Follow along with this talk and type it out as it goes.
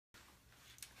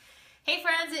Hey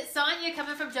friends, it's Sonia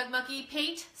coming from Jug Monkey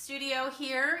Paint Studio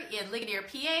here in Ligonier,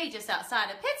 PA, just outside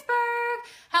of Pittsburgh.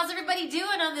 How's everybody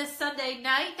doing on this Sunday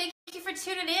night? Thank you for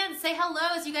tuning in. Say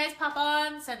hello as you guys pop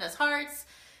on. Send us hearts.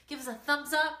 Give us a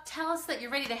thumbs up. Tell us that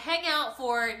you're ready to hang out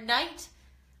for night.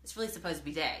 It's really supposed to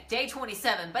be day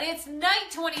 27, but it's night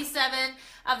 27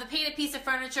 of the Paint a Piece of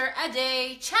Furniture a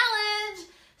Day Challenge.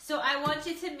 So I want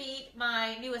you to meet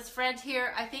my newest friend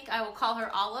here. I think I will call her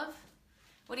Olive.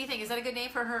 What do you think? Is that a good name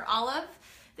for her, Olive?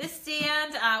 This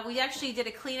stand, we actually did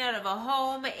a clean out of a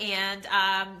home, and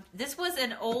this was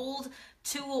an old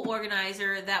tool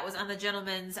organizer that was on the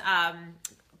gentleman's,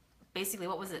 basically,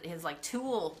 what was it? His like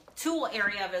tool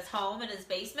area of his home in his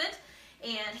basement,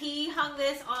 and he hung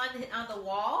this on the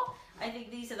wall. I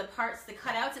think these are the parts, the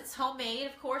cutouts. It's homemade,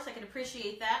 of course. I can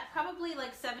appreciate that. Probably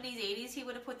like 70s, 80s, he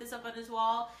would have put this up on his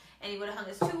wall. And he would have hung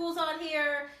his tools on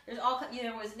here. There's all,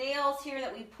 there was nails here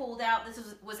that we pulled out. This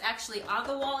was actually on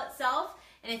the wall itself.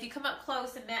 And if you come up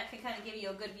close, and Matt can kind of give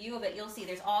you a good view of it, you'll see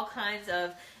there's all kinds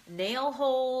of nail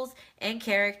holes and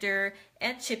character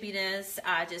and chippiness.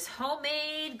 Just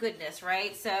homemade goodness,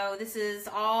 right? So this is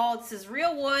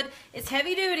real wood. It's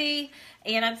heavy duty.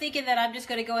 And I'm thinking that I'm just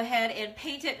going to go ahead and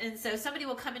paint it. And so somebody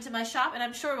will come into my shop, and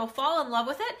I'm sure will fall in love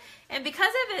with it. And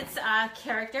because of its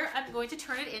character, I'm going to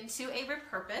turn it into a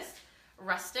repurposed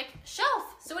rustic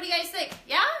shelf. So what do you guys think?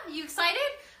 Yeah? You excited?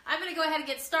 I'm going to go ahead and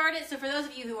get started. So for those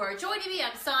of you who are joining me,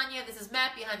 I'm Sonia. This is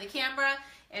Matt behind the camera.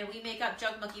 And we make up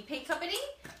Jug Monkey Paint Company.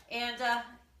 And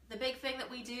the big thing that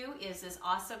we do is this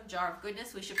awesome jar of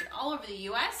goodness. We ship it all over the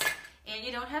U.S. And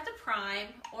you don't have to prime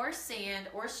or sand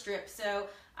or strip. So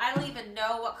I don't even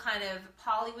know what kind of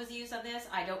poly was used on this.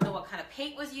 I don't know what kind of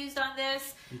paint was used on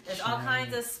this. There's all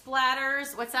kinds of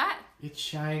splatters. What's that? It's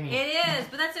shiny. It is,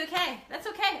 but that's okay. That's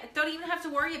okay. Don't even have to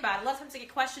worry about it. A lot of times I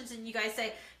get questions and you guys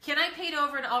say, can I paint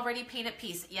over an already painted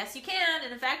piece? Yes, you can.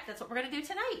 And in fact, that's what we're going to do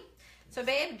tonight. So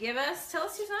babe, tell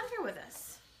us who's on here with us.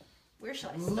 Where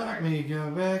shall I start? Let me go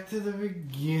back to the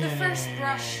beginning. The first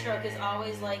brush stroke is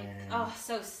always like, oh,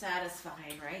 so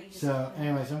satisfying, right? So,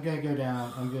 anyways, I'm going to go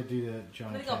down. I'm going to do the John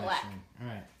I'm going to go black. All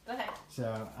right. Go ahead.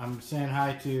 So, I'm saying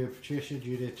hi to Patricia,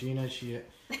 Judith, Gina,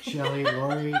 Shelly,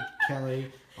 Lori,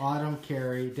 Kelly, Autumn,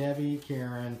 Carrie, Debbie,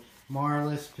 Karen,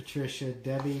 Marlis, Patricia,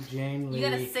 Debbie, Jane, Lee. You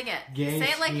got to sing it. Gay,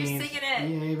 Say it like you're singing it.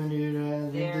 Ea,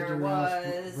 Benuda, Linda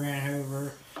DeRoss,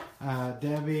 Brandhover,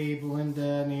 Debbie,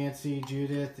 Belinda, Nancy,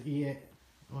 Judith,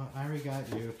 well, I already got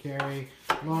you. Carrie,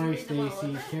 Lori,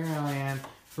 Stacy, Carol Ann,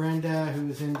 Brenda, who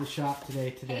was in the shop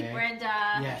today. Hey, Brenda.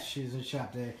 Yes, she's in the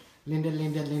shop today.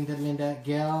 Linda,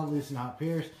 Gail, Liz Not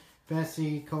Pierce,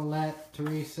 Bessie, Colette,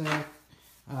 Teresa,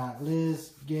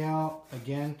 Liz, Gail,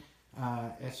 again,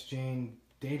 S. Jane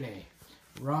Daly,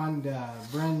 Rhonda,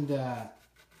 Brenda,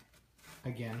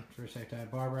 again, for a second time,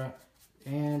 Barbara,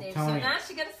 and Tony. Tony. So now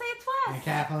she got to say it twice. And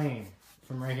Kathleen,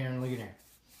 from right here in Ligonier.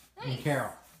 Nice. And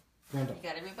Carol, Brenda. You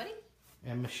got everybody?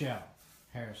 And Michelle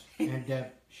Harris. And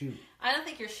Deb, shoot. I don't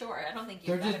think you're short. I don't think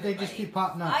you're They just keep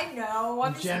popping up. I know.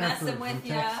 I'm just Jennifer messing with from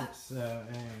you. Texas. So,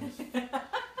 anyways.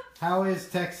 How is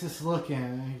Texas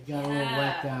looking? You got a little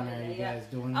wet down there. You guys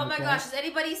doing Oh my okay? gosh, has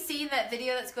anybody seen that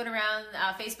video that's going around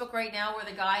Facebook right now where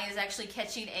the guy is actually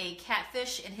catching a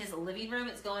catfish in his living room?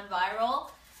 It's going viral.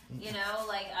 You know,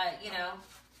 like,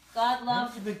 God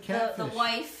love the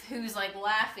wife who's like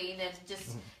laughing and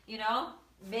just,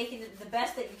 making the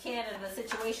best that you can in a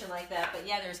situation like that. But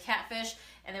yeah, there's catfish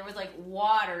and there was like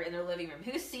water in their living room.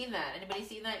 Who's seen that? Anybody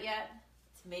seen that yet?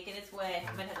 It's making its way.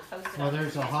 I'm going to have to post it. Well,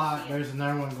 there's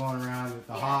another one going around with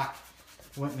the hawk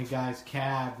went in the guy's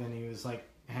cab and he was like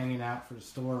hanging out for the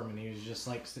storm and he was just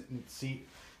like sitting in the seat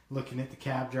looking at the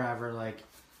cab driver like,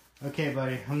 okay,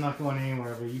 buddy, I'm not going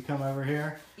anywhere, but you come over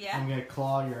here, I'm going to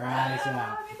claw your eyes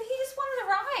out. Maybe he just wanted to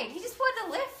ride. He just wanted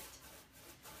to lift.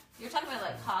 You're talking about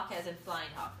like hawk as in flying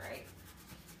hawk, right?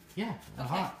 Yeah, a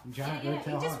hawk. Giant He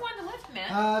red-tailed just hawk. wanted to lift,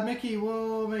 man. Mickey,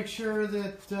 we'll make sure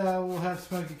that we'll have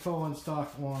Smoky Coal in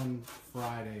stock on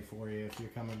Friday for you if you're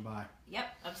coming by.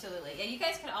 Yep, absolutely. Yeah, you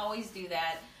guys can always do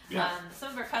that. Yeah.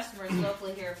 Some of our customers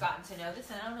locally here have gotten to know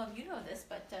this, and I don't know if you know this,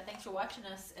 but thanks for watching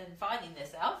us and finding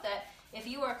this out, that if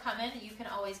you are coming, you can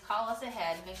always call us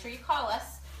ahead. Make sure you call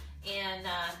us and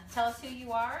tell us who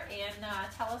you are and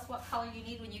tell us what color you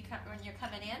need when you're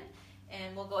coming in,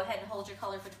 and we'll go ahead and hold your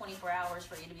color for 24 hours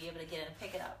for you to be able to get in and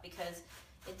pick it up, because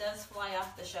it does fly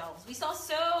off the shelves. We saw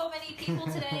so many people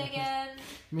today again.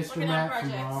 Mr. Matt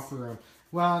from Romper Room.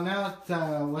 Well, now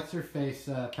that What's-Her-Face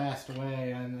passed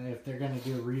away, and if they're going to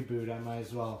do a reboot, I might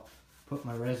as well put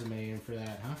my resume in for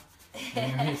that, huh?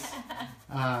 Anyways,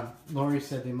 Lori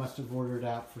said they must have ordered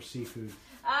out for seafood.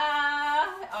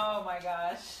 Oh my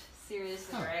gosh.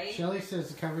 Seriously, Oh, right? Shelly says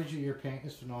the coverage of your paint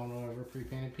is phenomenal over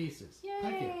pre-painted pieces.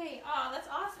 Yay! Oh, that's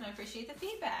awesome. I appreciate the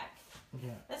feedback.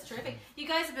 Yeah. That's terrific. You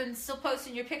guys have been still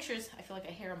posting your pictures. I feel like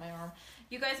a hair on my arm.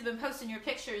 You guys have been posting your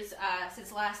pictures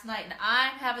since last night, and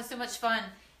I'm having so much fun.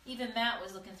 Even Matt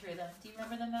was looking through them. Do you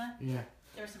remember them, Matt? Yeah.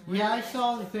 There were some really Yeah, I nice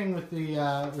saw the thing with the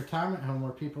retirement home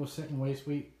where people sit in waist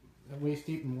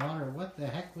deep in water. What the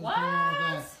heck was going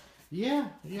on with that?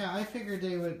 Yeah, I figured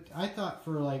they would. I thought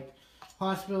for like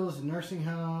hospitals and nursing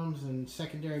homes and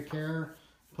secondary care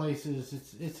places,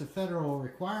 it's a federal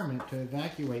requirement to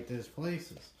evacuate those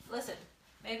places. Listen,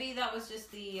 maybe that was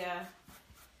just the I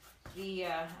don't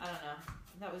know.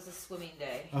 That was a swimming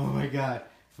day. Oh my God.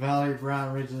 Valerie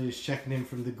Brown originally is checking in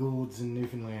from the Goulds in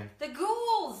Newfoundland. The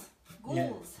Ghouls!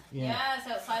 Ghouls. Yeah. Yes,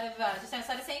 outside of just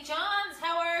outside of St. John's.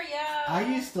 How are ya? I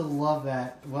used to love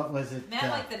that. What was it?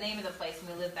 Matt liked the name of the place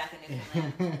when we lived back in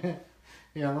Newfoundland.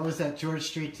 Yeah, what was that? George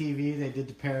Street TV. They did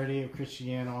the parody of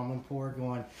Christiane Amanpour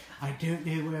going, I don't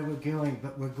know where we're going,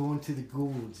 but we're going to the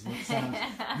Goulds. And it sounds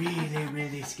really,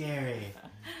 really scary.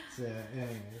 So,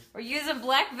 anyways. We're using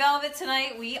black velvet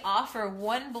tonight. We offer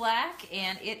one black,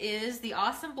 and it is the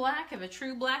awesome black of a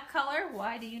true black color.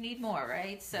 Why do you need more,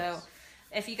 right? So, Yes.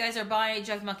 If you guys are buying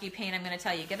Jug Monkey paint, I'm going to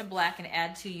tell you, get a black and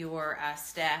add to your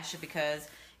stash because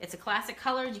it's a classic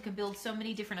color, and you can build so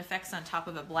many different effects on top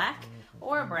of a black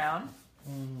or a brown.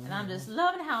 And I'm just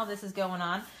loving how this is going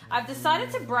on. I've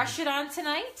decided to brush it on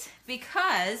tonight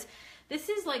because this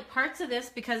is like parts of this,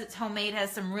 because it's homemade,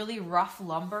 has some really rough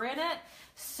lumber in it.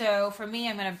 So for me,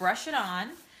 I'm going to brush it on.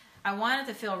 I want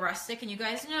it to feel rustic, and you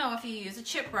guys know if you use a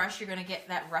chip brush, you're going to get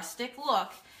that rustic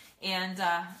look. And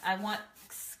I want,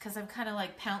 because I'm kind of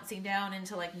like pouncing down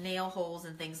into like nail holes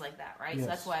and things like that, right? Yes. So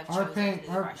that's why I've chosen to do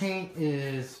the Our brush. paint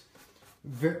is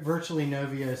virtually no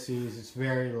VOCs. It's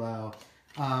very low.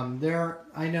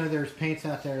 I know there's paints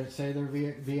out there that say they're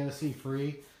VOC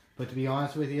free, but to be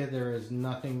honest with you, there is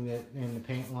nothing that in the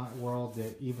paint world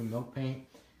that even milk paint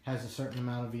has a certain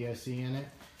amount of VOC in it.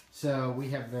 So we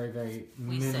have very, very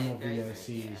minimal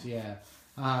VOCs. Yeah.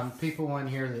 People on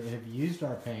here that have used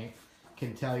our paint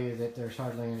can tell you that there's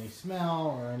hardly any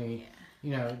smell or any.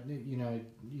 Yeah.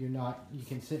 You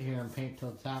can sit here and paint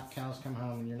till the top cows come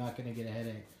home and you're not going to get a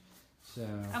headache. So.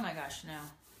 Oh my gosh, no.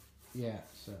 Yeah,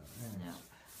 so. Anyways. No.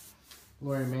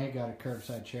 Lori Mae got a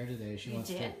curbside chair today. She wants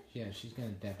did? to. Yeah, she's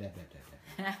gonna dab.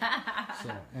 So,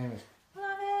 anyways.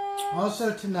 Love it.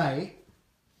 Also tonight.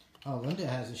 Oh, Linda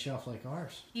has a shelf like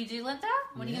ours. You do, Linda?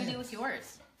 What are you gonna do with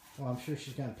yours? Well, I'm sure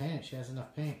she's gonna paint it. She has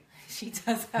enough paint. She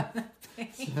does have the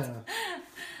paint. So,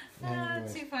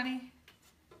 anyways. Too funny.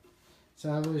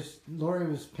 So Lori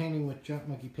was painting with Junk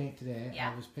Monkey paint today.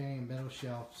 Yeah. I was painting a metal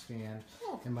shelf stand.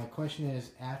 Ooh. And my question is,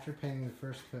 after painting the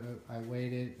first coat, I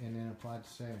waited and then applied the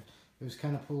second. It was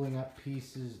kind of pulling up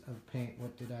pieces of paint.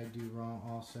 What did I do wrong?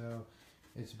 Also,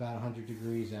 it's about 100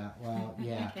 degrees out. Well,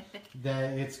 yeah.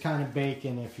 It's kind of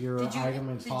baking if your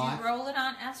item is hot. Did you roll it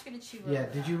on? Ask her, did she roll it on? Yeah,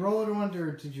 did you roll it on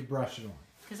or did you brush it on?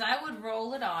 Because I would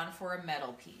roll it on for a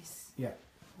metal piece. Yeah.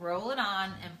 Roll it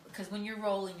on, and because when you're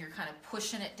rolling, you're kind of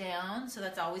pushing it down, so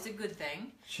that's always a good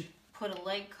thing. Put a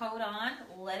leg coat on,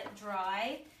 let it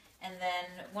dry, and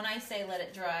then when I say let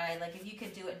it dry, like if you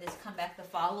could do it and just come back the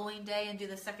following day and do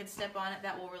the second step on it,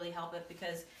 that will really help it,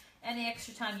 because any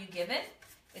extra time you give it,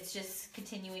 it's just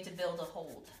continuing to build a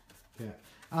hold.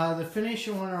 Yeah. The finish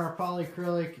on our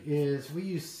polyacrylic is, we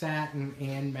use satin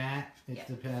and matte. It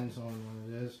depends on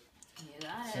what it is. You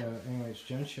got it. So, anyways,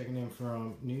 Joan's checking in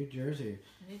from New Jersey.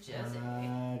 New Jersey.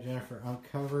 Jennifer, I'm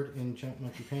covered in Junk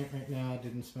Monkey paint right now.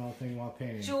 Didn't smell a thing while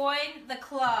painting. Join the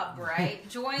club, right?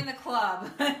 Join the club.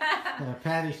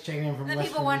 Patty's checking in from Then West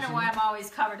people wonder Virginia. why I'm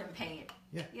always covered in paint.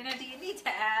 Yeah. You know, do you need to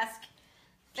ask?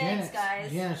 Thanks,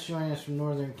 guys. Janet's joining us from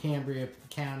Northern Cambria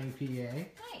County, PA.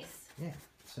 Nice. Yeah.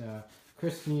 So,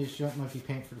 Chris can use Junk Monkey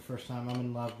paint for the first time. I'm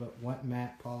in love, but what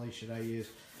matte poly should I use?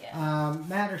 Yeah.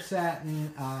 Matte or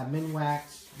satin,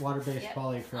 Minwax, water-based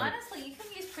polyacrylic. Honestly, you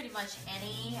can use pretty much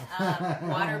any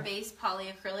water-based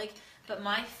polyacrylic, but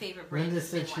my favorite brand Linda is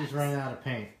said Minwax. she's running out of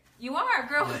paint. You are,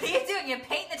 girl. What are you doing? You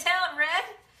painting the town red?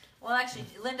 Well, actually,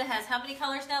 Linda has how many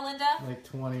colors now, Linda? Like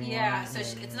 21. Yeah, so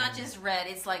it's not just red.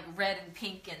 It's like red and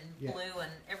pink and blue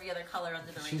and every other color under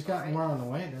the rainbow. She's got more on the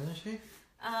way, doesn't she?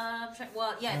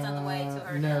 Well, yeah, it's on the way to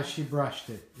her. No, now. she brushed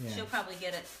it. Yeah. She'll probably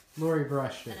get it Lori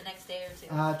brushed in it. the next day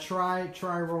or two.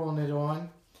 Try rolling it on,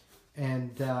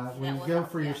 and when you go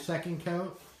for your second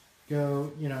coat,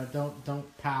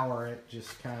 don't power it.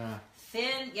 Just kind of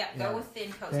thin. Yeah, go with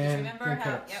thin coats. Thin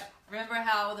Because remember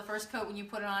how the first coat when you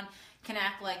put it on can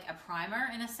act like a primer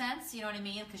in a sense. You know what I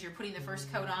mean? Because you're putting the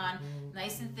first coat on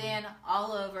nice and thin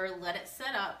all over. Let it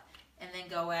set up. and then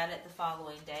go at it the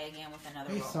following day again with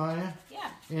another Hey, roll. Sonia. Yeah.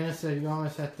 Anna said you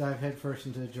almost have to dive headfirst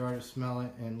into the jar to smell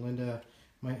it, and Linda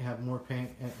might have more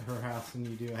paint at her house than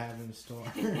you do have in the store.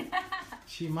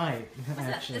 She might,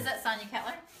 actually. Is that Sonia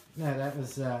Kettler? No, that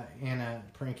was Anna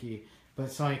Prinky. But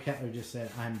Sonia Kettler just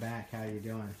said, I'm back, how you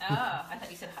doing? Oh, I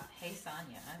thought you said, hey,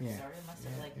 Sonia. I'm sorry, I must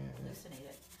have,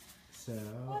 hallucinated. So,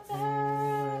 What the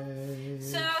heck?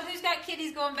 anyways. So, who's got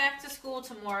kiddies going back to school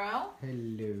tomorrow?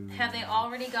 Hello. Have they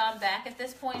already gone back at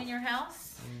this point in your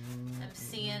house? I'm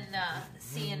seeing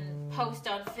posts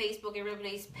on Facebook.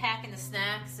 Everybody's packing the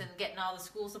snacks and getting all the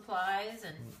school supplies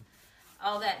and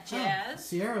all that jazz. Oh,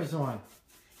 Sierra's on.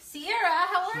 Sierra,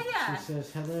 how are ya? She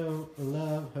says, hello,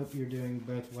 love. Hope you're doing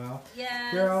both well.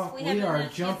 Yes. Girl, we we haven't are had a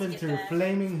chance to jumping get through back.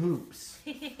 flaming hoops.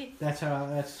 That's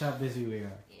how busy we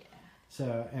are. Yeah.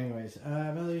 So, anyways,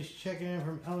 Melody's checking in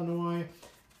from Illinois.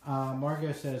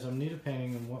 Margot says, I'm new to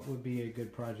painting, and what would be a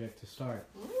good project to start?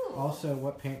 Ooh. Also,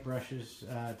 what paintbrushes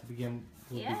to begin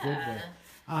would be good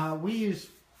Yeah. with? We use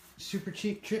super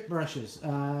cheap chip brushes.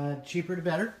 Cheaper the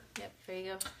better. Yep, there you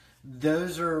go.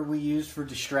 Those we use for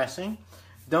distressing.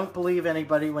 Don't believe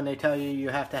anybody when they tell you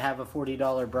have to have a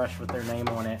 $40 brush with their name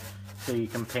on it so you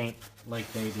can paint like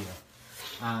they do.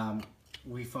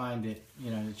 We find that,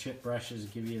 the chip brushes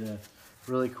give you the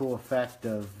really cool effect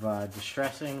of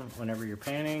distressing whenever you're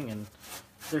painting, and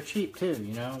they're cheap too,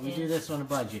 We do this on a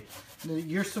budget.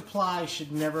 Your supply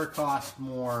should never cost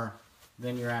more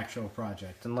than your actual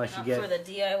project, unless you get... Not for the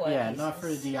DIY pieces. not for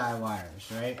the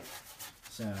DIYers, right?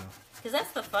 So... Because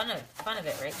that's the fun of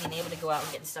it, right? Being able to go out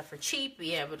and get stuff for cheap,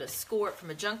 being able to score it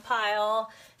from a junk pile.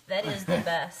 That is the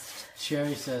best.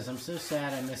 Sherry says, I'm so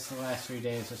sad I missed the last 3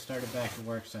 days. I started back to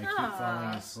work, so I keep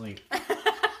falling asleep.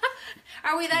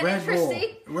 Are we that Red Bull.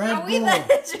 interesting? Red Are we Bull. that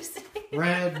interesting?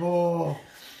 Red Bull.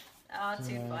 Oh,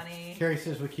 too funny. Carrie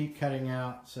says we keep cutting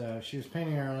out. So she was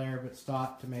painting earlier, but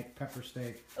stopped to make pepper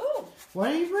steak. Ooh.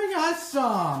 Why don't you bring us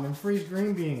some and freeze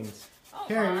green beans? Oh,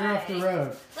 Carrie, you're off the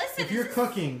road. Listen, if you're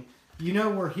cooking,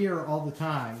 we're here all the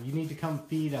time. You need to come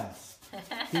feed us.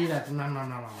 Feed us. Nom, nom,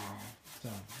 nom, nom. So,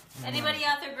 anybody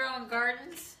out there growing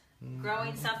gardens?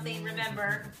 Growing something?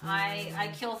 Remember,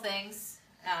 I kill things.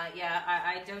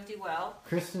 I don't do well.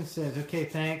 Kristen says, okay,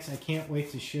 thanks. I can't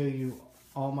wait to show you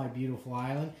all my beautiful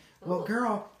island. Ooh. Well,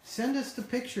 girl, send us the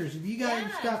pictures. If you guys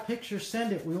got pictures,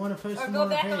 send it. We want to post them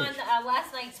on our page. Or go back on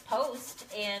last night's post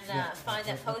and find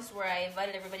that post where I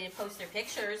invited everybody to post their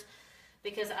pictures,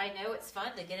 because I know it's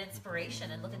fun to get inspiration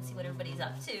and look and see what everybody's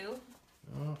up to.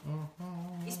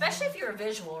 Especially if you're a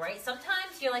visual, right?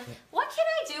 Sometimes you're like, what can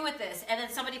I do with this? And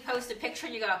then somebody posts a picture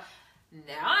and you go,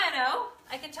 now I know.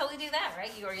 I can totally do that,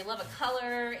 right? You love a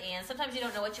color, and sometimes you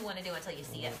don't know what you want to do until you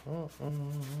see it.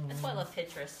 That's why I love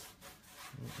Pinterest.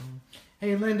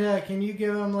 Hey, Linda, can you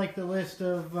give them the list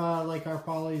of our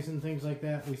polys and things like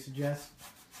that we suggest?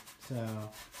 So,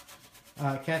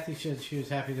 Kathy said she was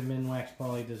happy the Minwax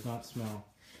poly does not smell.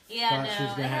 Yeah, but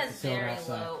she's gonna have to sell it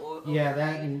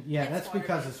outside. That's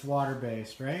because it's water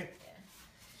based, right?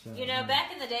 Yeah. So,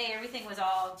 back in the day, everything was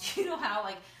all. How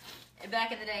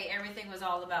back in the day, everything was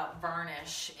all about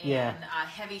varnish and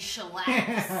heavy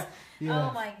shellacs.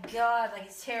 Oh my God,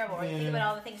 it's terrible. Right? Think about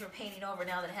all the things we're painting over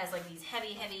now that has these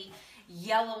heavy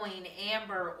yellowing,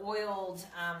 amber, oiled,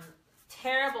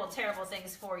 terrible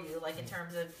things for you. In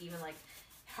terms of even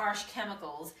harsh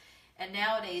chemicals. And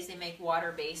nowadays they make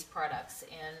water-based products,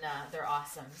 and they're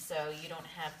awesome. So you don't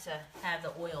have to have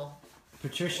the oil.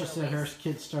 Patricia said her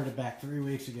kids started back 3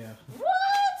 weeks ago. What?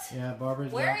 Yeah,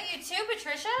 Barbara's. Where are you too,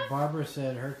 Patricia? Barbara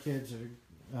said her kids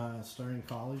are starting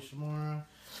college tomorrow.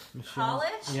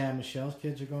 College? Yeah, Michelle's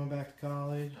kids are going back to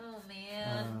college. Oh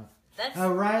man,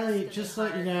 Riley. Just to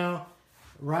let you know,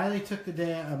 Riley took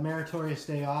a meritorious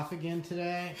day off again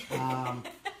today.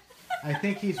 I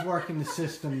think he's working the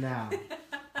system now.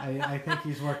 I think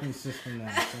he's working the system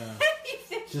now. So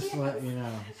just to let you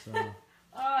know. So.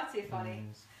 Oh, too funny.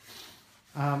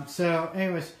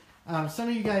 Anyways, some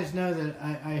of you guys know that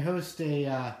I host me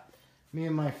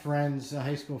and my friends,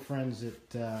 high school friends,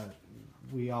 that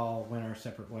we all went our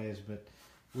separate ways, but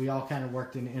we all kind of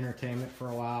worked in entertainment for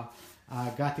a while.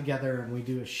 Got together and we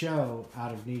do a show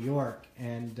out of New York,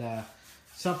 and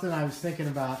something I was thinking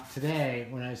about today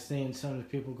when I was seeing some of the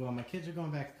people going, my kids are going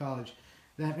back to college.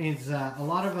 That means a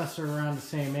lot of us are around the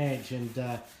same age,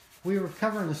 and we were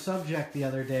covering the subject the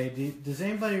other day. Does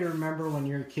anybody remember when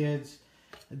you were kids,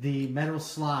 the metal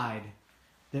slide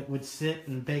that would sit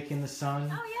and bake in the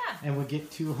sun? Oh, yeah. And would get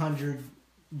 200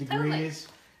 degrees,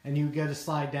 and you would go to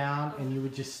slide down, and you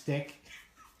would just stick.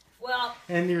 Well.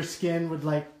 And your skin would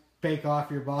bake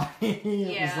off your body.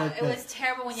 It was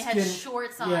terrible when you had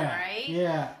shorts on, right?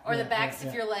 Yeah. Or the backs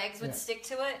of your legs would stick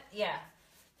to it. Yeah.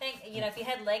 If you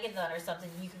had leggings on or something,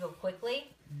 you could go quickly.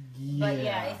 Yeah.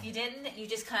 But if you didn't, you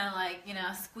just kind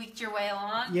of squeaked your way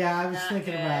along. Yeah, I was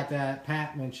thinking about that.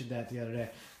 Pat mentioned that the other day.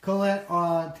 Colette,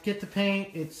 to get the paint,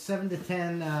 it's 7 to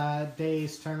 10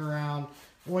 days turnaround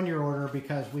on your order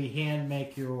because we hand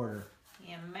make your order.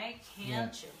 You make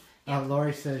hand chew.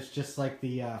 Lori says just like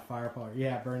the fire power.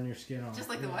 Yeah, burn your skin off. Just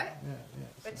like the what? Yeah.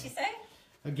 What'd she say?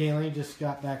 Galen just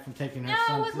got back from taking her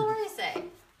son. No, what'd Lori say?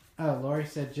 Oh, Lori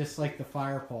said just like the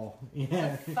fire pole.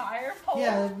 Yeah. The fire pole?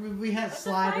 Yeah, we had What's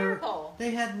slider. A fire pole?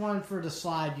 They had one for the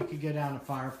slide. You could go down a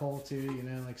fire pole too.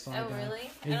 Like slide down. Oh,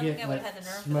 really? You I don't get think I would have had the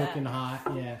nerve smoking for that.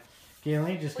 hot. Yeah.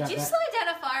 Galen just got back. Would you slide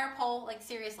down a fire pole? Like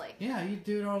seriously? Yeah, you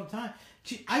do it all the time.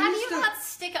 How do you not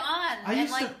stick on and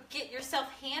get yourself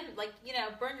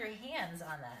burn your hands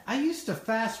on that? I used to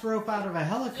fast rope out of a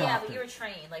helicopter. Yeah, but you were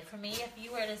trained. Like for me, if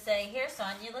you were to say, "Here,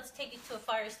 Sonia, let's take you to a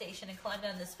fire station and climb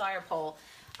down this fire pole,"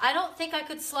 I don't think I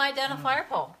could slide down a fire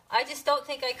pole. I just don't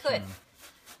think I could.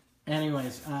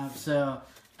 Anyways, so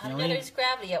I know there's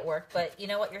gravity at work, but you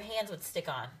know what? Your hands would stick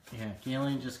on. Yeah,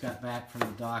 Galen just got back from the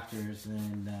doctors,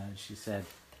 and she said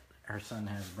her son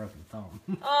has a broken thumb.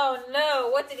 Oh no!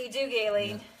 What did he do, Galen?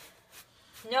 Yeah.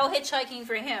 No hitchhiking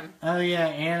for him. Oh yeah,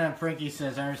 Anna Prinky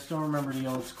says, I still remember the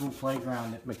old school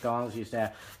playground that McDonald's used to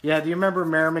have. Yeah, do you remember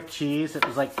Merrimack Cheese? It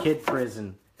was like kid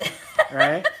prison,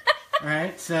 right?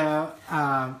 Right. So,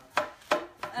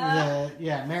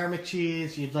 Merrimack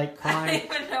Cheese. You'd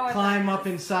climb up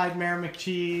inside Merrimack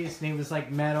Cheese, and he was like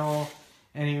metal,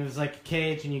 and he was like a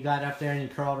cage, and you got up there and you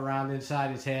crawled around inside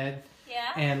his head.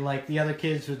 Yeah. And like the other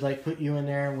kids would like put you in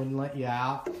there and wouldn't let you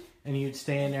out, and you'd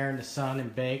stay in there in the sun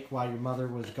and bake while your mother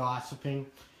was gossiping,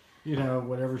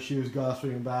 whatever she was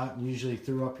gossiping about, and usually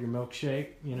threw up your milkshake,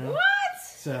 What?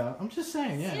 So I'm just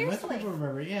saying, most people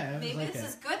remember. Yeah, maybe like this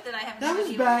is good that I haven't. That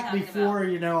was back before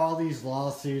all these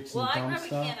lawsuits and dumb stuff. Well, I grew up in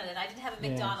Canada, and I didn't have a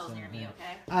McDonald's near me.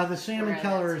 Okay. The salmon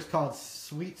color is called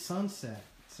Sweet Sunset.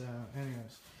 So,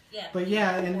 anyways. Yeah. But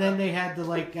and then they had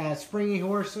the springy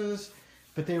horses.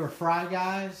 But they were fry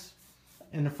guys,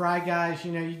 and the fry guys,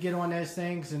 you get on those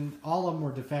things, and all of them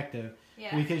were defective.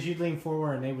 Yeah. Because you'd lean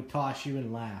forward, and they would toss you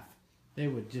and laugh. They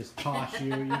would just toss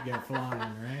you, you'd go flying,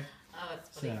 right? Oh,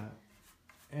 it's funny.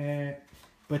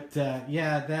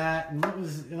 That, and what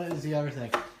was the other thing?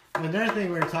 Another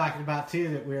thing we were talking about, too,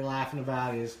 that we were laughing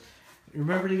about is,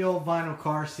 remember the old vinyl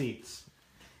car seats?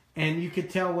 And you could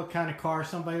tell what kind of car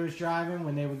somebody was driving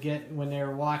when they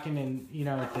were walking in,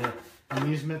 at the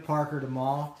amusement park or the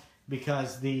mall,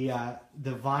 because the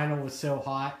vinyl was so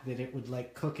hot that it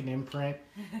would cook an imprint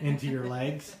into your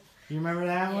legs. You remember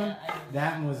that one?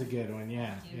 That one was a good one.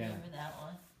 Yeah. Do you remember that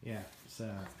one? Yeah. So.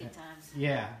 That's good times.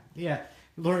 Yeah.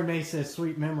 Lori May says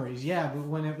sweet memories. Yeah, but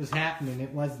when it was happening,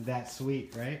 it wasn't that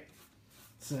sweet, right?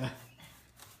 So.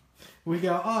 We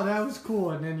go, oh, that was cool,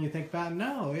 and then you think about,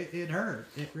 no, it hurt.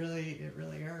 It really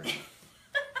hurt.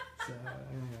 So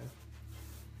anyway.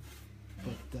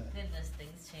 Goodness,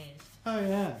 things changed. Oh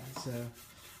yeah. So,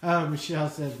 Michelle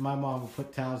says my mom would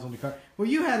put towels on the car. Well,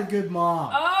 you had a good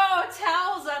mom. Oh,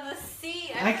 towels on the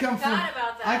seat. I forgot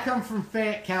about that. I come from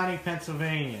Fayette County,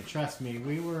 Pennsylvania. Trust me,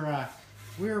 we were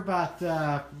about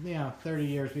 30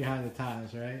 years behind the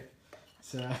times, right?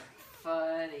 So.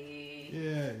 Funny.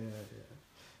 Yeah.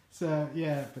 So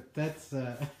but that's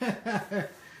that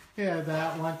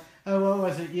one. Oh, what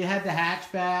was it? You had the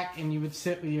hatchback, and you would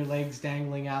sit with your legs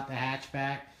dangling out the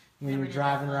hatchback when you were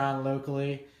driving around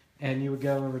locally, and you would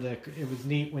go over it was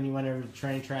neat when you went over the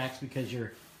train tracks because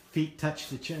your feet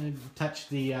touched the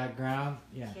ground.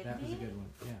 Yeah, that was a good one.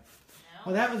 Yeah. No.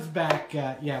 Well, that was back.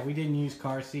 We didn't use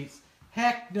car seats.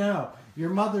 Heck no.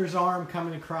 Your mother's arm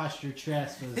coming across your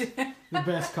chest was the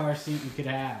best car seat you could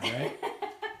have, right?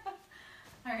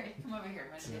 All right, come over here. I'm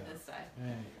going to do this side.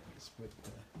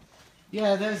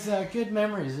 There's good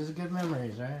memories. There's good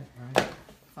memories, right?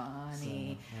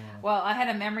 Funny. So, well, I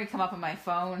had a memory come up on my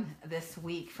phone this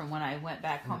week from when I went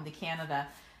back home to Canada.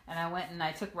 And I went and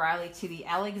I took Riley to the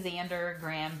Alexander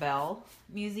Graham Bell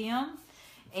Museum.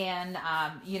 And,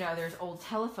 there's old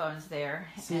telephones there.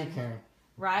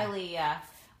 Riley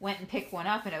went and picked one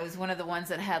up, and it was one of the ones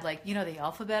that had, the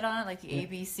alphabet on it, like the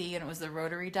ABC, and it was the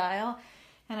rotary dial.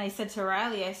 And I said to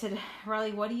Riley,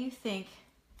 Riley, what do you think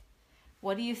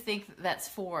that's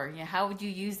for? How would you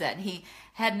use that? And he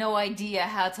had no idea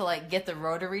how to get the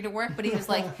rotary to work, but he was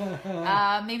like,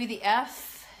 maybe the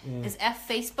F. Yeah. Is F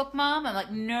Facebook, Mom? I'm like,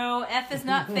 no, F is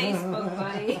not Facebook,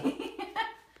 buddy.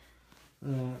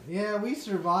 We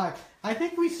survived. I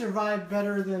think we survived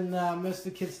better than most of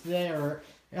the kids today, or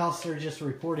else they're just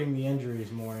reporting the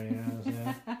injuries more, you know what I'm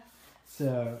saying?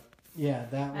 So, yeah,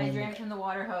 that one. I drank from the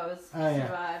water hose. Oh, yeah.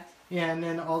 Survived. Yeah, and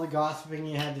then all the gossiping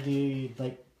you had to do, you'd,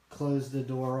 like, close the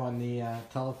door on the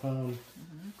telephone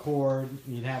cord.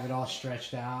 You'd have it all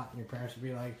stretched out, and your parents would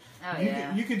be like,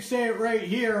 you could say it right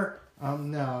here.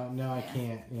 No, I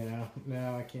can't, you know.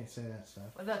 No, I can't say that stuff.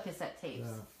 What about cassette tapes?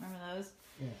 Remember those?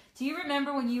 Yeah. Do you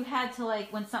remember when you had to,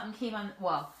 like, when something came on,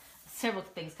 well, several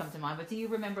things come to mind, but do you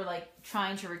remember, like,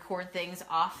 trying to record things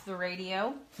off the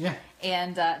radio? Yeah.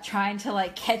 And trying to,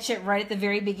 like, catch it right at the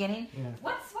very beginning? Yeah.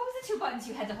 What was the 2 buttons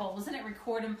you had to hold? Wasn't it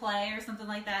record and play or something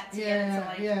like that?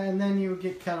 Yeah, and then you would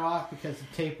get cut off because the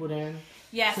tape would end.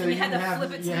 Yeah, so you had to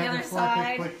flip it to the other side. You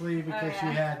had to flip it quickly because you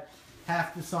had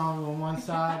half the song on one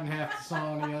side and half the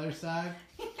song on the other side.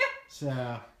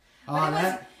 So,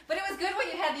 but it was good when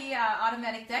you had the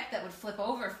automatic deck that would flip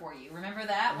over for you. Remember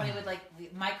that? When it would, like,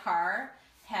 my car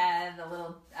had the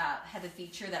little, had the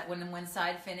feature that when one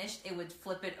side finished, it would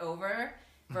flip it over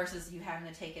versus you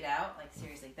having to take it out. Like,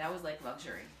 seriously, that was like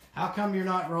luxury. How come you're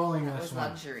not rolling this one? That was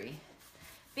luxury.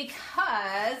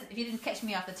 Because, if you didn't catch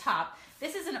me off the top,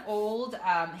 this is an old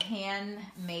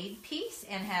handmade piece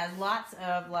and has lots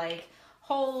of, like,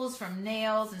 holes from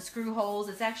nails and screw holes.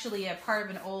 It's actually a part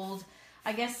of an old,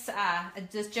 I guess,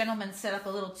 this gentleman set up a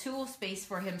little tool space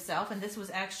for himself, and this was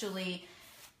actually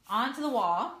onto the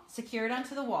wall, secured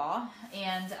onto the wall,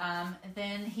 and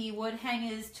then he would hang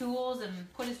his tools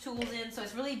and put his tools in, so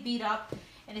it's really beat up,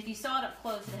 and if you saw it up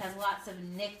close, it has lots of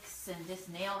nicks and just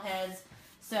nail heads,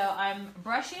 so I'm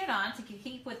brushing it on to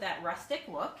keep with that rustic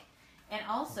look, and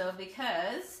also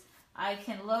because I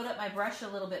can load up my brush a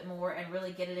little bit more and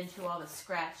really get it into all the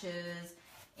scratches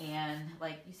and,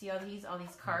 like, you see all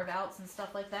these carve outs and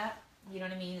stuff like that? You know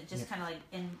what I mean? It just kind of, like,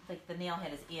 in, like, the nail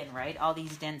head is in, right? All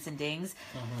these dents and dings.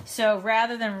 So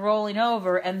rather than rolling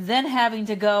over and then having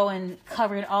to go and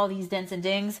covering all these dents and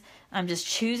dings, I'm just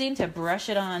choosing to brush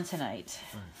it on tonight.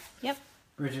 Yep.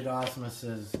 Bridget Osma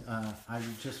says, I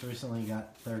just recently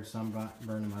got third sunburn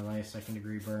in my life, 2nd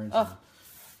degree burns. Oh.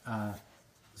 And,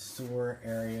 sore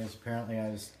areas. Apparently I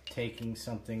was taking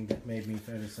something that made me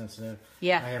photosensitive.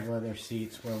 Yeah. I have leather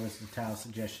seats. Where was the towel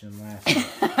suggestion last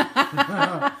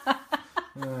night?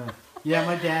 Yeah,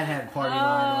 my dad had a party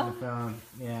line on the phone.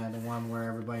 Yeah, the one where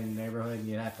everybody in the neighborhood, and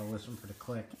you'd have to listen for the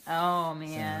click. Oh,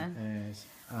 man. So, anyways,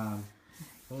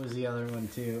 what was the other one,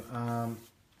 too?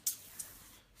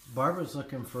 Barbara's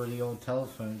looking for the old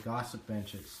telephone gossip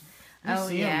benches. We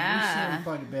see them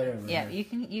quite a bit over there. Yeah,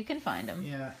 you can find them.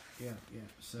 Yeah.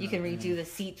 So, you can redo the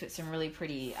seats with some really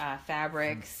pretty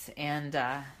fabrics, and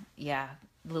a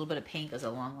little bit of paint goes a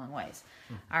long, long ways.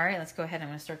 All right, let's go ahead. I'm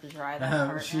going to start to dry that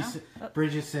part now.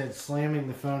 Bridget said slamming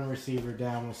the phone receiver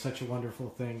down was such a wonderful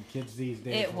thing. Kids these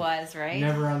days it was, right?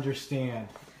 Never understand.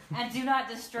 And do not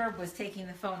disturb was taking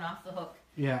the phone off the hook.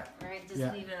 Yeah. Right, just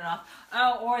leaving it off.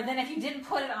 Oh, or then if you didn't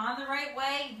put it on the right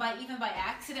way, even by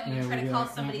accident when you try to call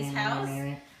somebody's house.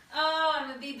 Oh, I'm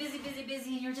going to be busy,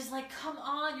 and you're just like, come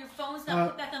on, your phone's not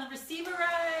put back on the receiver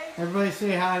right. Everybody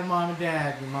say hi to Mom and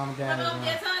Dad. Your Mom and Dad My mom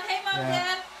gets on. Hey, Mom and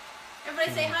Dad.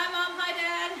 Everybody say hi, Mom, hi,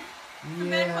 Dad. From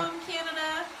back home,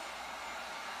 Canada.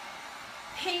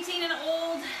 Painting an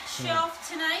old shelf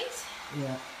tonight.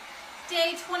 Yeah.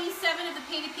 Day 27 of the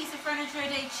Painted Piece of Furniture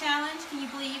Day Challenge. Can you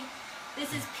believe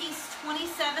this is piece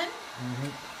 27?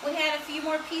 We had a few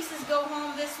more pieces go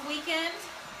home this weekend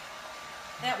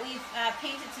that we've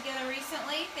painted together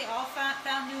recently. They all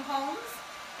found new homes,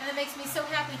 and it makes me so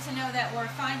happy to know that we're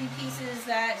finding pieces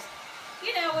that,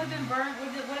 you know, would have been burnt,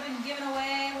 would have been given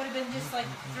away, would have been just like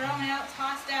thrown out,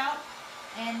 tossed out,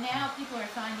 and now people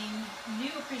are finding new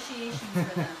appreciation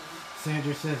for them.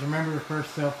 Sandra says, remember the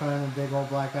first cell phone and big old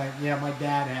black eye? Yeah, my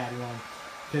dad had one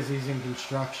because he's in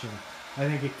construction. I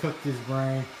think it cooked his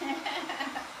brain.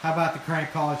 How about the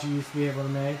crank calls you used to be able to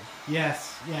make?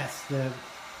 Yes,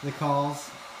 the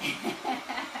calls.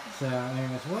 So,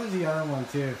 anyways, what was the other one,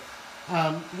 too?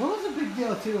 What was a big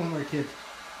deal, too, when we were kids?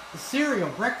 The cereal,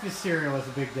 breakfast cereal was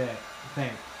a big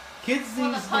thing. Kids these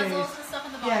days... And stuff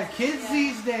in the boxes, kids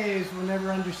these days will never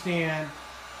understand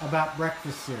about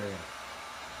breakfast cereal.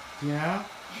 You know?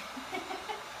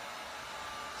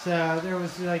 So, there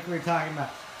was, like we were talking about,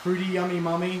 Fruity Yummy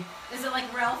Mummy. Is it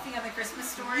like Ralphie on the Christmas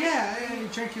Story? Yeah, you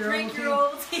drink your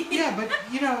old tea. Yeah, but,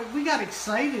 you know, we got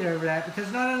excited over that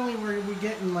because not only were we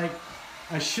getting, like,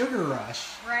 a sugar rush.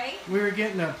 Right. We were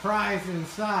getting a prize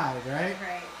inside, right?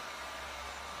 Right.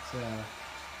 So,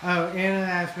 Anna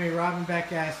asked me, Robin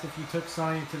Beck asked if you took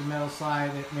Sonia to the metal slide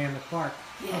at Mammoth Park.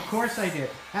 Yes. Of course I did.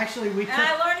 Actually, we took... And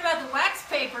I learned about the wax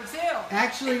paper, too.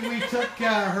 Actually, we took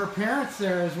her parents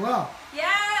there as well.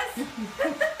 Yes!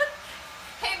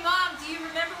 Hey, Mom, do you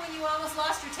remember when you almost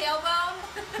almost lost your tailbone?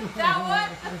 That one?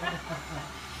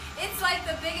 It's like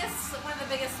one of the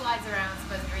biggest slides around,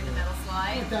 supposed to be the metal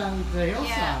slide. Down the hillside,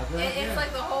 yeah. right? It's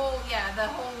like the whole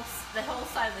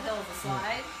side of the hill is a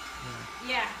slide.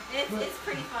 Yeah, it's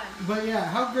pretty fun. But yeah,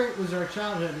 how great was our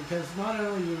childhood? Because not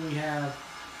only do we have,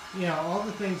 all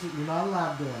the things that you're not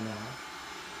allowed doing now,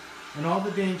 and all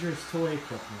the dangerous toy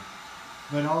equipment,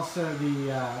 but also we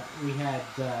had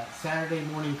Saturday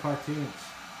morning cartoons.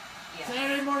 Yes.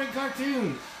 Saturday morning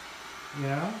cartoons.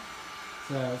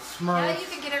 So Smurfs. Yeah, you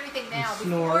can get everything now. Snorks.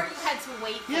 Before you had to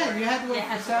wait for Yeah, you had to wait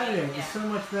for Saturday. It was yeah. so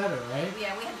much better, right?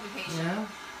 Yeah, we had to be patient.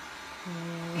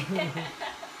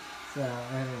 So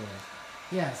anyway,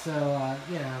 yeah. So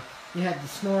you had the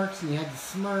Snorks and you had the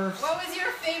Smurfs. What was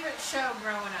your favorite show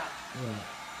growing up? Yeah.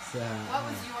 So what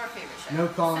was your favorite show? No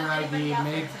caller ID.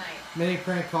 Made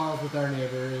prank calls with our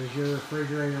neighbors. Your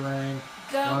refrigerator rang.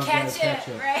 Go catch it,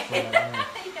 right? So, yeah.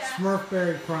 Smurf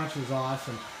Berry Crunch was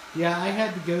awesome. Yeah, I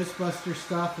had the Ghostbuster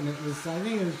stuff, and I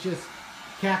think it was just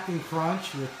Captain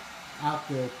Crunch without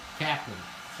the captain.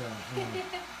 So,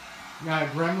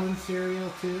 Gremlin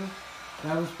cereal too.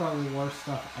 That was probably the worst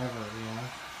stuff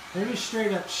ever. It was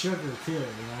straight up sugar too,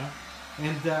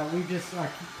 And our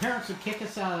parents would kick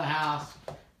us out of the house,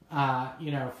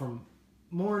 from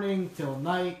morning till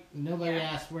night. Nobody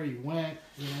asked where you went,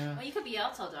 Well, you could be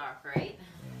out till dark, right?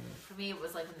 For me, it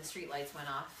was like when the street lights went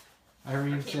off.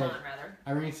 Irene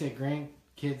said,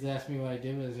 grandkids asked me what I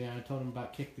did was, I told them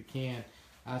about kick the can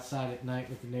outside at night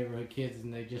with the neighborhood kids,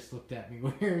 and they just looked at me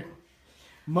weird.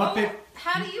 Muppet. Oh,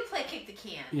 how do you play kick the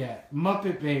can? Yeah,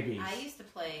 Muppet Babies. I used to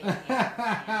play.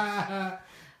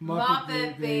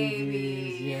 Muppet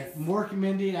Babies. Yeah, Mork and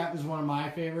Mindy. That was one of my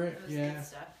favorite. It was good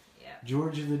stuff. Yeah.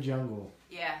 George of the Jungle.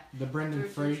 Yeah. The Brendan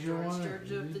Fraser one.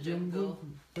 George of the Jungle.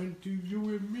 Bring to you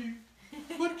and me.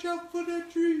 Watch out for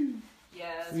that tree.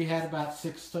 Yes. We had about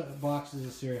 6 boxes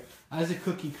of cereal. I was a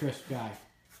Cookie Crisp guy.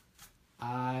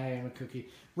 I am a cookie.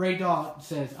 Ray Dahl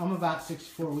says, I'm about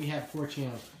 64. We had 4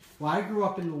 channels. Well, I grew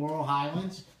up in the Laurel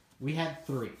Highlands. We had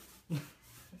 3.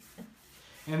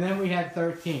 And then we had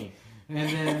 13. And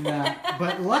then,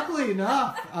 but luckily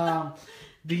enough,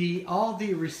 all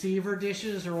the receiver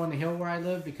dishes are on the hill where I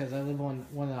live because I live on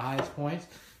one of the highest points.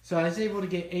 So I was able to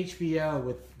get HBO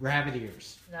with rabbit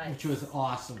ears, which was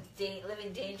awesome.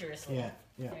 Living dangerously. Yeah.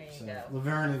 There you go.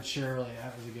 Laverne and Shirley,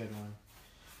 that was a good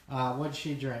one. What did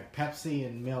she drink? Pepsi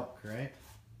and milk, right?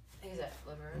 Who's that?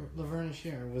 Laverne? Laverne and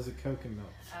Shirley was a Coke and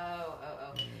milk. Oh.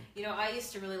 I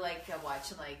used to really like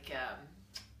watching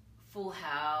Full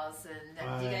House, and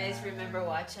do you guys remember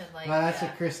watching well, that's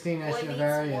what Christina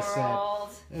Echevarria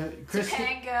said.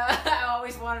 Topanga, I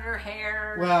always wanted her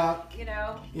hair. Well,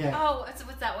 Yeah. Oh,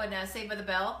 what's that one now? Saved by the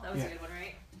Bell? That was a good one,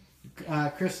 right?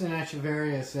 Christina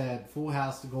Echevarria said, Full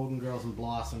House, The Golden Girls, and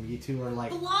Blossom. You two are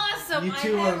like... Blossom! You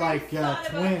two are like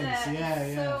twins.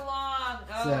 Yeah. So long.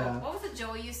 Oh, so, what was it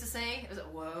Joey used to say? Was it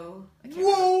whoa?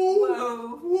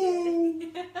 Whoa!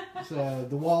 So,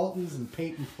 the Waltons and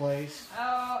Peyton Place.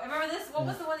 Oh, remember this? What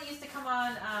was the one that used to come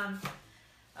on?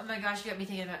 Oh my gosh, you got me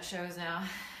thinking about shows now.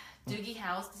 Doogie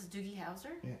House. This is Doogie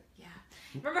Howser? Yeah.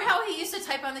 Remember how he used to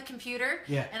type on the computer?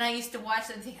 Yeah. And I used to watch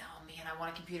it and think, oh man, I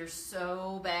want a computer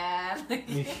so bad.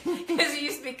 Because he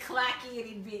used to be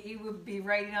clacky and he would be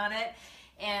writing on it.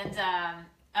 And,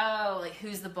 like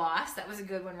Who's the Boss? That was a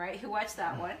good one, right? Who watched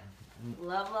that one?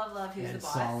 Love Who's the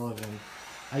Boss? Sullivan.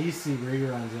 I used to see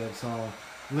reruns of Ed Sullivan.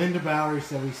 Linda Bowery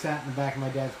said we sat in the back of my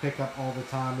dad's pickup all the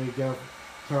time. We'd go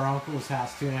to our uncle's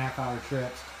house, 2.5-hour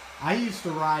trips. I used to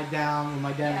ride down when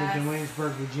my dad lived in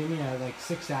Williamsburg, Virginia, like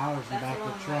 6 hours in the back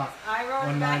of the truck. I rode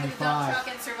in the back of the dump truck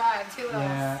and survived too.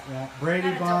 Yeah.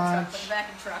 Brady Bunch. The back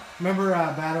of the truck. Remember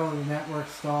Battle of the Network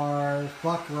Stars,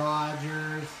 Buck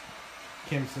Rogers.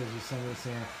 Kim says you send me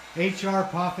saying HR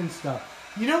Puffin stuff.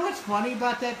 You know what's funny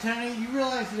about that, Tony? You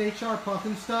realize that HR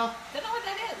Puffin stuff? I don't know what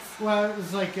that is. Well, it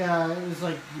was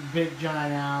like big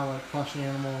giant owl, like plush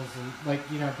animals, and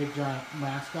big giant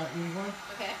mascot uniform.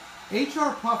 Okay.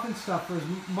 HR Puffin stuff, for as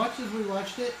much as we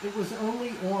watched it, it was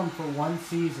only on for 1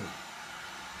 season.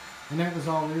 And that was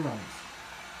all reruns.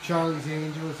 Charlie's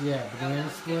Angels, Banana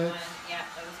Splits. Yeah,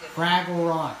 that was good. Fraggle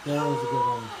Rock, that was a good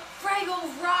one.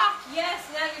 Fraggle Rock, yes,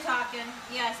 now you're talking.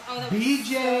 Yes, that was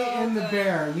BJ so and the good.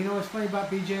 Bear. You know what's funny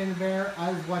about BJ and the Bear?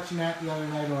 I was watching that the other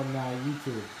night on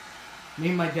YouTube. Me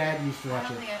and my dad used to watch it. I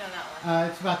don't think I know that one.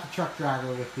 It's about the truck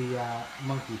driver with the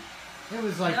monkey. It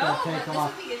was like no, the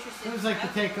takeoff. This would be interesting. It was like the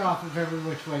takeoff of Every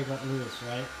Which Way But Loose,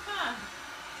 right?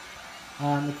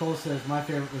 Huh. Nicole says my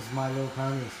favorite was My Little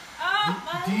Ponies.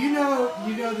 Oh, Do you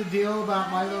know the deal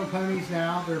about My Little Ponies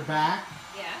now? They're back.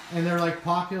 Yeah. And they're like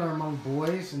popular among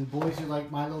boys, and boys who like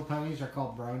My Little Ponies are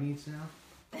called bronies now.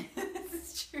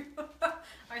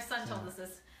 son told us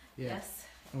this. Yeah. Yes.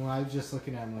 Well, I was just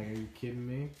looking at him like, are you kidding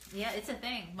me? Yeah, it's a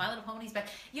thing. My Little Pony's back.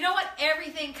 You know what?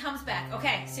 Everything comes back.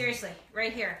 Okay, seriously,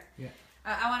 right here. Yeah.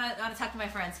 I want to talk to my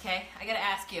friends. Okay, I gotta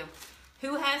ask you,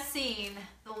 who has seen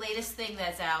the latest thing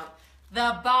that's out?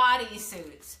 The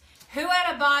bodysuits. Who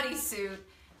had a bodysuit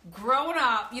growing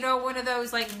up? You know, one of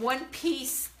those like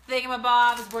one-piece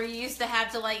thingamabobs where you used to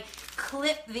have to like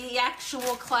clip the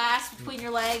actual clasp between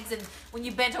your legs, and when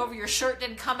you bent over, your shirt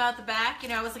didn't come out the back. You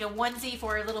know, it was like a onesie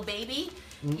for a little baby.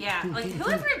 Yeah, like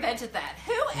whoever invented that?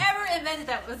 Whoever invented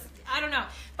that was, I don't know.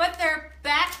 But they're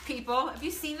back, people. Have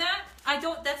you seen that? I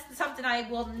don't. That's something I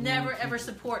will never ever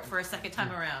support for a second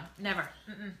time around. Never.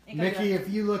 Mickey, if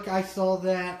you look, I saw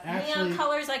that actually. Neon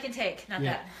colors I can take, not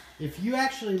that. If you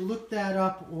actually look that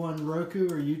up on Roku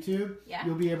or YouTube,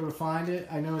 you'll be able to find it.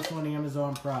 I know it's on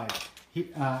Amazon Prime.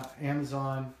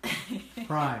 Amazon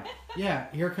Prime. Yeah,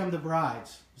 Here Come the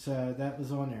Brides. So that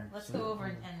was on there. Let's go over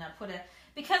and put it,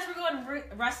 because we're going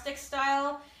rustic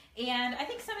style, and I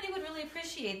think somebody would really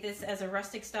appreciate this as a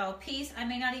rustic style piece. I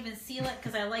may not even seal it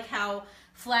because I like how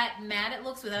flat and matte it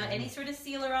looks without any sort of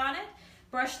sealer on it.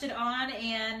 Brushed it on,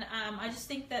 and I just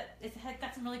think that it's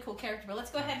got some really cool character. But let's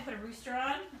go ahead and put a rooster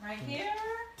on right here.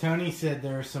 Tony said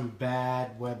there are some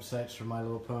bad websites for My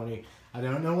Little Pony. I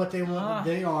don't know what they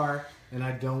are, and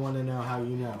I don't want to know how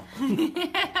you know.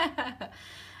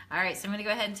 All right, so I'm going to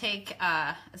go ahead and take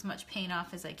as much paint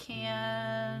off as I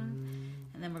can,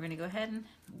 and then we're going to go ahead and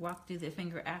walk through the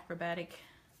finger acrobatic.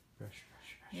 Brush.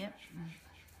 Yep.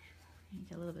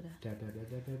 Get a little bit of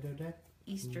Dab.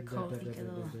 Easter comb, get a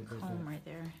little comb right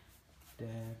there.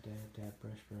 Dab.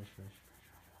 Brush.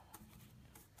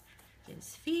 Get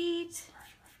his feet.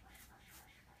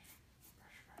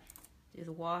 Do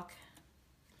the walk.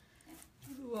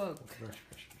 Brush.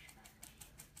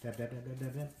 Dab.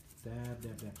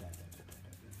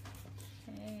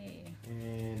 Okay.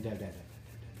 And dab.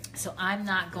 So I'm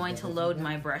not going to load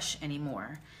my brush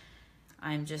anymore.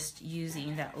 I'm just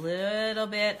using that little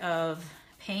bit of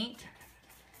paint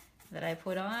that I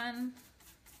put on.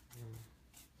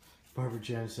 Barbara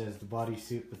Jones says the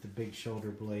bodysuit with the big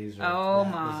shoulder blazer. Oh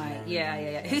my,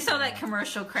 yeah. Who saw that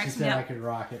commercial? Cracks me up. I could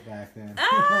rock it back then.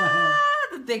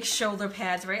 The big shoulder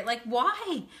pads, right? Like,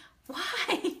 why?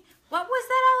 What was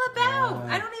that all about?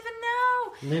 I don't even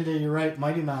know. Linda, you're right.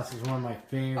 Mighty Mouse is one of my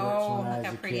favorites when I was a kid. Look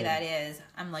how pretty that is.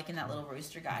 I'm liking that little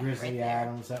rooster guy Grizzly right there.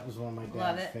 Adams, that was one of my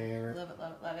dad's favorites.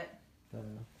 Love it. All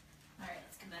right,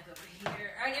 let's come back over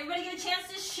here. All right, everybody get a chance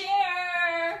to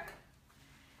share.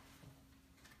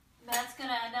 Matt's going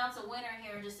to announce a winner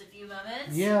here in just a few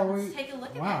moments. Yeah, let's take a look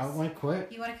at this. Wow, it went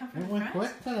quick. You want to come from It the went front?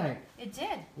 quick tonight. It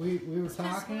did. We were talking. We were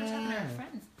talking to our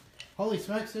friends. Holy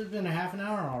smokes, it's been a half an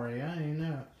hour already. I didn't even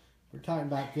know. We're talking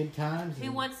about good times.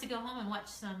 Who wants to go home and watch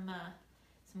some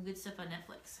good stuff on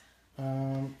Netflix?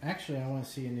 Actually, I want to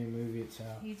see a new movie. It's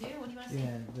out. You do? What do you want to see?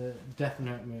 Yeah, the Death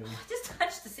Note movie. I just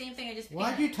touched the same thing I just painted.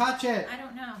 Why'd you touch it? I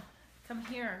don't know. Come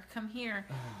here. I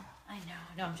know.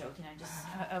 No, I'm joking.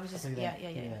 I was just, yeah.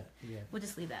 We'll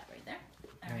just leave that right there.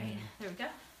 All right. There we go.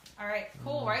 All right.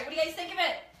 Cool, right? What do you guys think of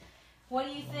it? What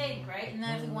do you think, right? And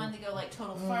then if we wanted to go like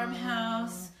total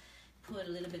farmhouse, put a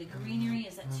little bit of greenery.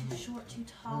 Is that too short, too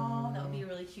tall? That would be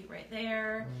really cute right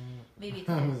there. Maybe a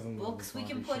couple books we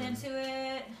can put into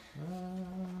it.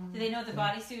 Do they know what the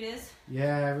bodysuit is?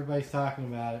 Yeah, everybody's talking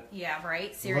about it. Yeah,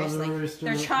 right? Seriously. Love the rooster,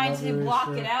 they're trying love to the block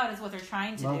rooster. it out is what they're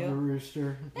trying to Love do. the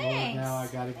rooster. Thanks. Lord, now I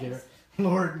gotta get it.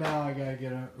 Lord, now I gotta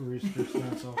get a rooster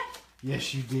stencil.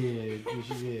 Yes, you did. Yes,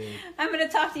 you did. I'm going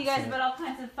to talk to you guys about all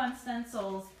kinds of fun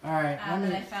stencils All right,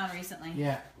 that I found recently.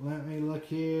 Yeah, let me look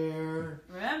here.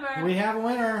 Remember. We have a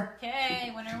winner.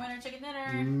 Okay, winner, chicken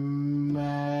dinner.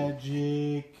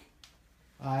 Magic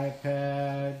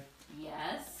iPad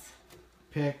Yes.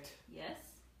 picked Yes.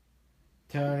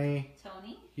 Tony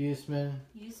Huseman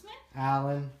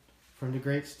Allen from the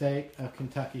great state of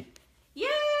Kentucky. Yay!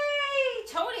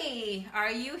 Tony, are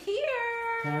you here?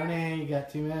 Tony, you got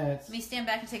 2 minutes. Let me stand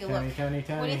back and take a Tony. look. Tony.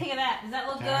 What do you think of that? Does that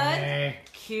look Tony. good?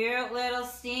 Cute little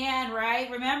stand, right?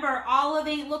 Remember, Olive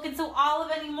ain't looking so Olive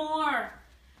anymore.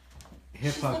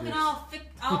 Hip She's looking all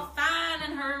fine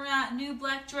in her new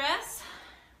black dress.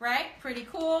 Right? Pretty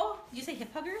cool. Did you say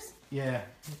hip huggers? Yeah.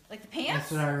 Like the pants?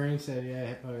 That's what Irene said. Yeah,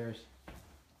 hip huggers.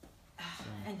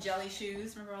 And jelly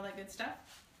shoes. Remember all that good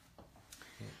stuff?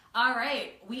 All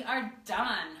right, we are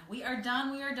done. We are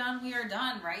done,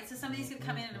 right? So somebody's going to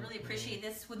come in and really appreciate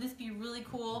this. Would this be really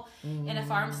cool in a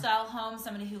farm-style home?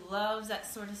 Somebody who loves that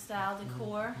sort of style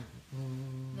decor.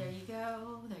 There you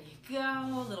go.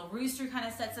 Little rooster kind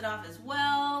of sets it off as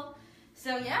well.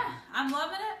 So, yeah, I'm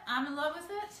loving it. I'm in love with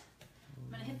it. I'm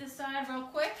going to hit this side real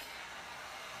quick.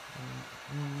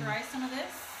 Dry some of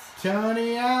this.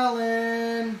 Tony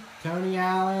Allen. Tony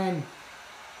Allen.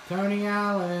 Tony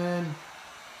Allen.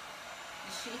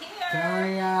 Is she here?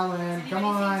 Tony Allen. Come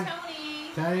on.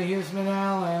 Tony? Tony Huseman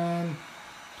Allen.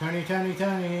 Tony, Tony,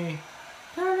 Tony.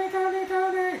 Tony, Tony,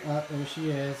 Tony. Oh, there she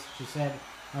is. She said,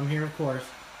 I'm here, of course.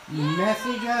 Yay!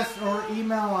 Message us or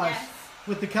email us Yes.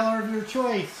 with the color of your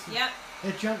choice Yep.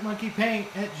 at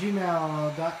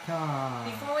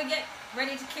junkmonkeypaint@gmail.com. Before we get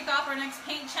ready to kick off our next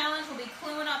paint challenge, we'll be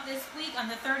cluing up this week on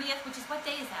the 30th, which is, what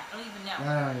day is that? I don't even know.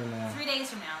 I don't even know. 3 days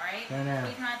from now, right? Don't know.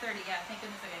 3 from now, 30. Yeah, thank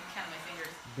goodness I can count my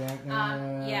fingers. Don't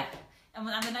know. Yeah. And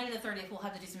on the night of the 30th, we'll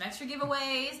have to do some extra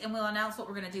giveaways, and we'll announce what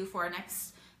we're going to do for our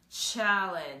next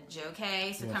challenge,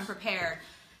 okay? So Yes. come prepared.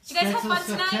 Did you guys have fun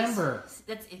tonight? September.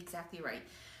 That's exactly right.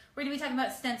 We're going to be talking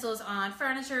about stencils on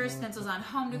furniture, stencils on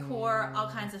home decor, all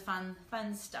kinds of fun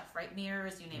stuff, right?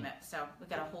 Mirrors, you name it. So we've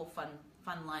got a whole fun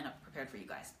lineup prepared for you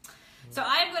guys. So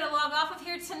I'm going to log off of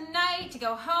here tonight to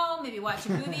go home, maybe watch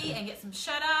a movie and get some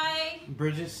shut-eye.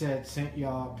 Bridget said, sent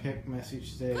y'all a pic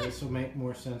message today. This will make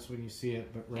more sense when you see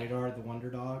it, but Radar, the Wonder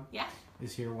Dog,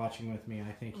 is here watching with me.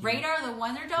 I think Radar, the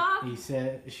Wonder Dog? She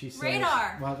says,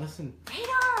 Radar. Well, listen.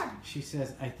 Radar. She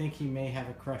says, I think he may have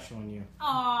a crush on you.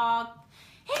 Aw.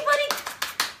 Hey, buddy.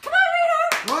 Come on,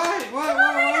 Radar. What? Why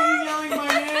are you yelling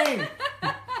my name?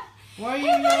 Why are you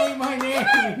yelling my name?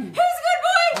 Who's a good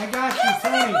boy? I got you, Who's a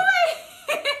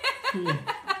good boy?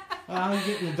 I'm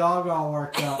getting the dog all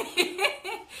worked up.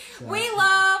 So. We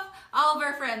love all of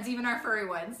our friends, even our furry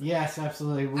ones. Yes,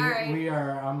 absolutely. We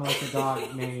are. I'm like a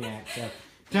dog maniac. So, You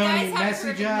guys Tony, have a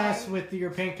message terrific us night. with your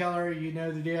paint color. You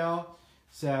know the deal.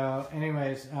 So,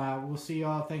 anyways, we'll see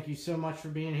y'all. Thank you so much for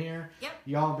being here. Yep.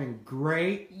 Y'all been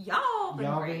great. Y'all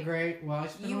been great. Well, I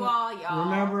spent y'all.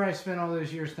 Remember, I spent all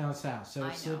those years down south, so I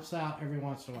it slips out every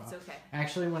once in a while. It's okay.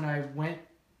 Actually, when I went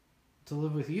to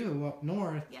live with you up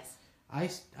north, Yes. I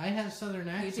had a southern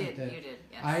accent. You did.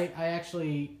 Yes. I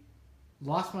actually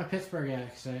lost my Pittsburgh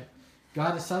accent,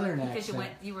 got a southern accent. Because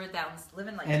you were down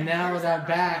living like. And 10 now years that in I'm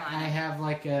back, North I have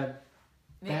like a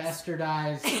Mix.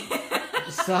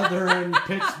 bastardized southern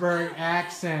Pittsburgh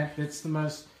accent that's the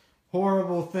most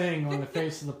horrible thing on the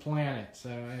face of the planet. So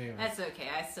anyway. That's okay.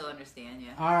 I still understand you.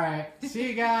 All right. See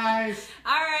you guys.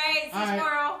 All right. See you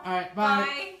tomorrow. All right. Bye.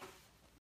 Bye.